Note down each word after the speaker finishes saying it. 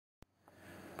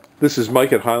This is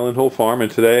Mike at Highland Hill Farm,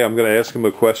 and today I'm going to ask him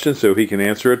a question so he can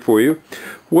answer it for you.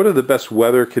 What are the best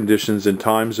weather conditions and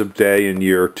times of day and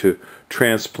year to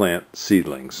transplant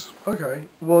seedlings? Okay,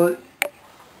 well,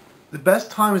 the best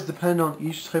time is dependent on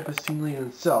each type of seedling in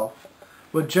itself.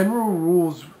 But general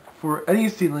rules for any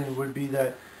seedling would be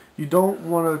that you don't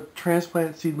want to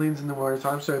transplant seedlings in the winter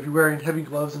time. So if you're wearing heavy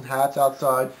gloves and hats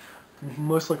outside, you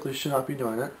most likely should not be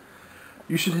doing it.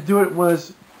 You should do it when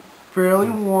it's fairly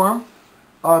warm.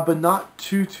 But not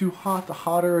too hot. The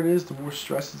hotter it is, the more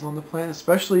stress is on the plant,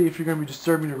 especially if you're going to be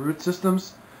disturbing the root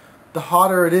systems. The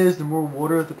hotter it is, the more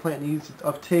water the plant needs to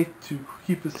uptake to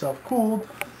keep itself cooled.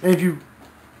 And if you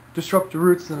disrupt the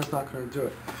roots, then it's not going to do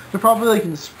it. So probably like in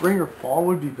the spring or fall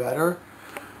would be better.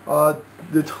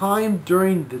 The time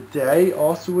during the day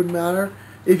also would matter.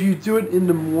 If you do it in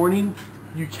the morning,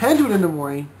 you can do it in the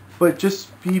morning, but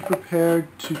just be prepared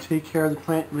to take care of the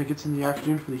plant when it gets in the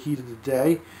afternoon for the heat of the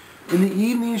day. In the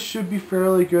evenings should be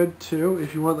fairly good too,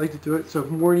 if you want to do it. So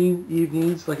morning,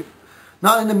 evenings, like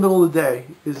not in the middle of the day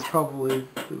is probably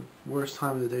the worst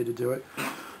time of the day to do it.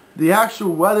 The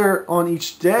actual weather on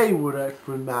each day would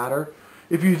matter.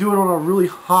 If you do it on a really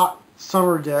hot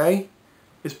summer day,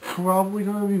 it's probably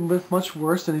going to be much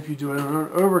worse than if you do it on an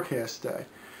overcast day.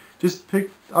 Just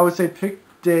I would say pick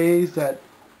days that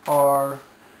are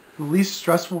the least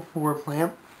stressful for a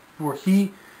plant, for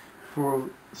heat, for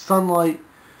sunlight.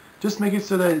 Just make it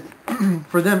so that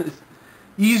for them it's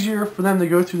easier for them to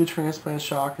go through the transplant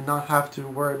shock and not have to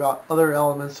worry about other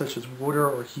elements such as water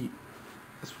or heat.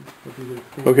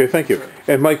 Okay, thank you.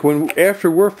 And Mike,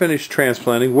 after we're finished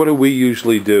transplanting, what do we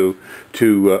usually do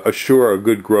to assure a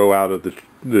good grow out of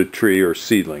the tree or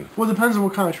seedling? Well, it depends on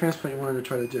what kind of transplant you wanted to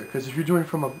try to do. Because if you're doing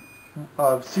from a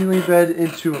seedling bed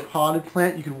into a potted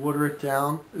plant, you can water it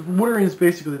down. Watering is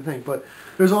basically the thing, but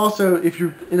there's also, if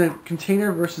you're in a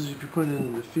container versus if you put it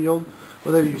in the field,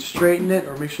 whether you straighten it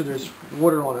or make sure there's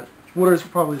water on it. Water is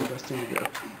probably the best thing to do.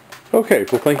 Okay,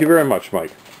 well thank you very much,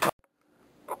 Mike.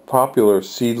 Popular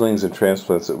seedlings and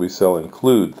transplants that we sell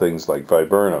include things like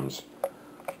viburnums,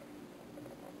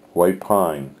 white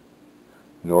pine,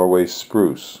 Norway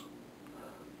spruce,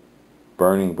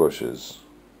 burning bushes,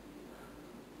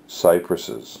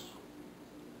 cypresses,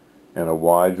 and a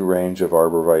wide range of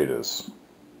arborvitaes.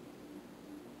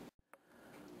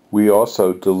 We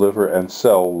also deliver and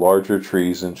sell larger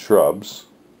trees and shrubs,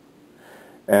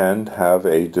 and have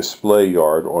a display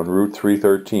yard on Route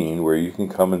 313 where you can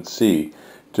come and see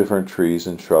different trees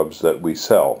and shrubs that we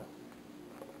sell.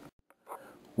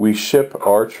 We ship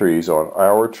our trees on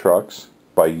our trucks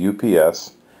by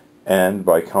UPS and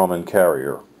by common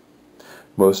carrier.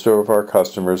 Most of our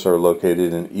customers are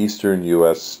located in eastern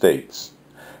U.S. states.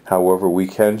 However, we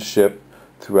can ship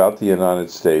throughout the United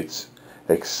States,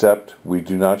 except we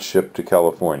do not ship to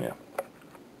California.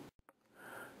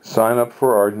 Sign up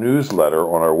for our newsletter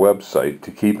on our website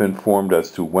to keep informed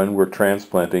as to when we're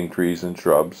transplanting trees and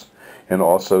shrubs, and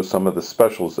also some of the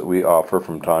specials that we offer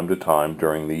from time to time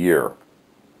during the year.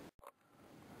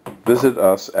 Visit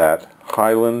us at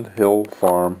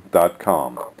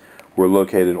highlandhillfarm.com. We're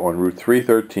located on Route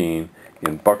 313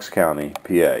 in Bucks County,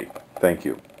 PA. Thank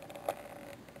you.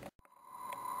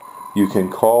 You can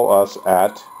call us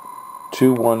at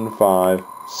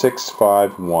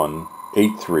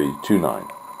 215-651-8329.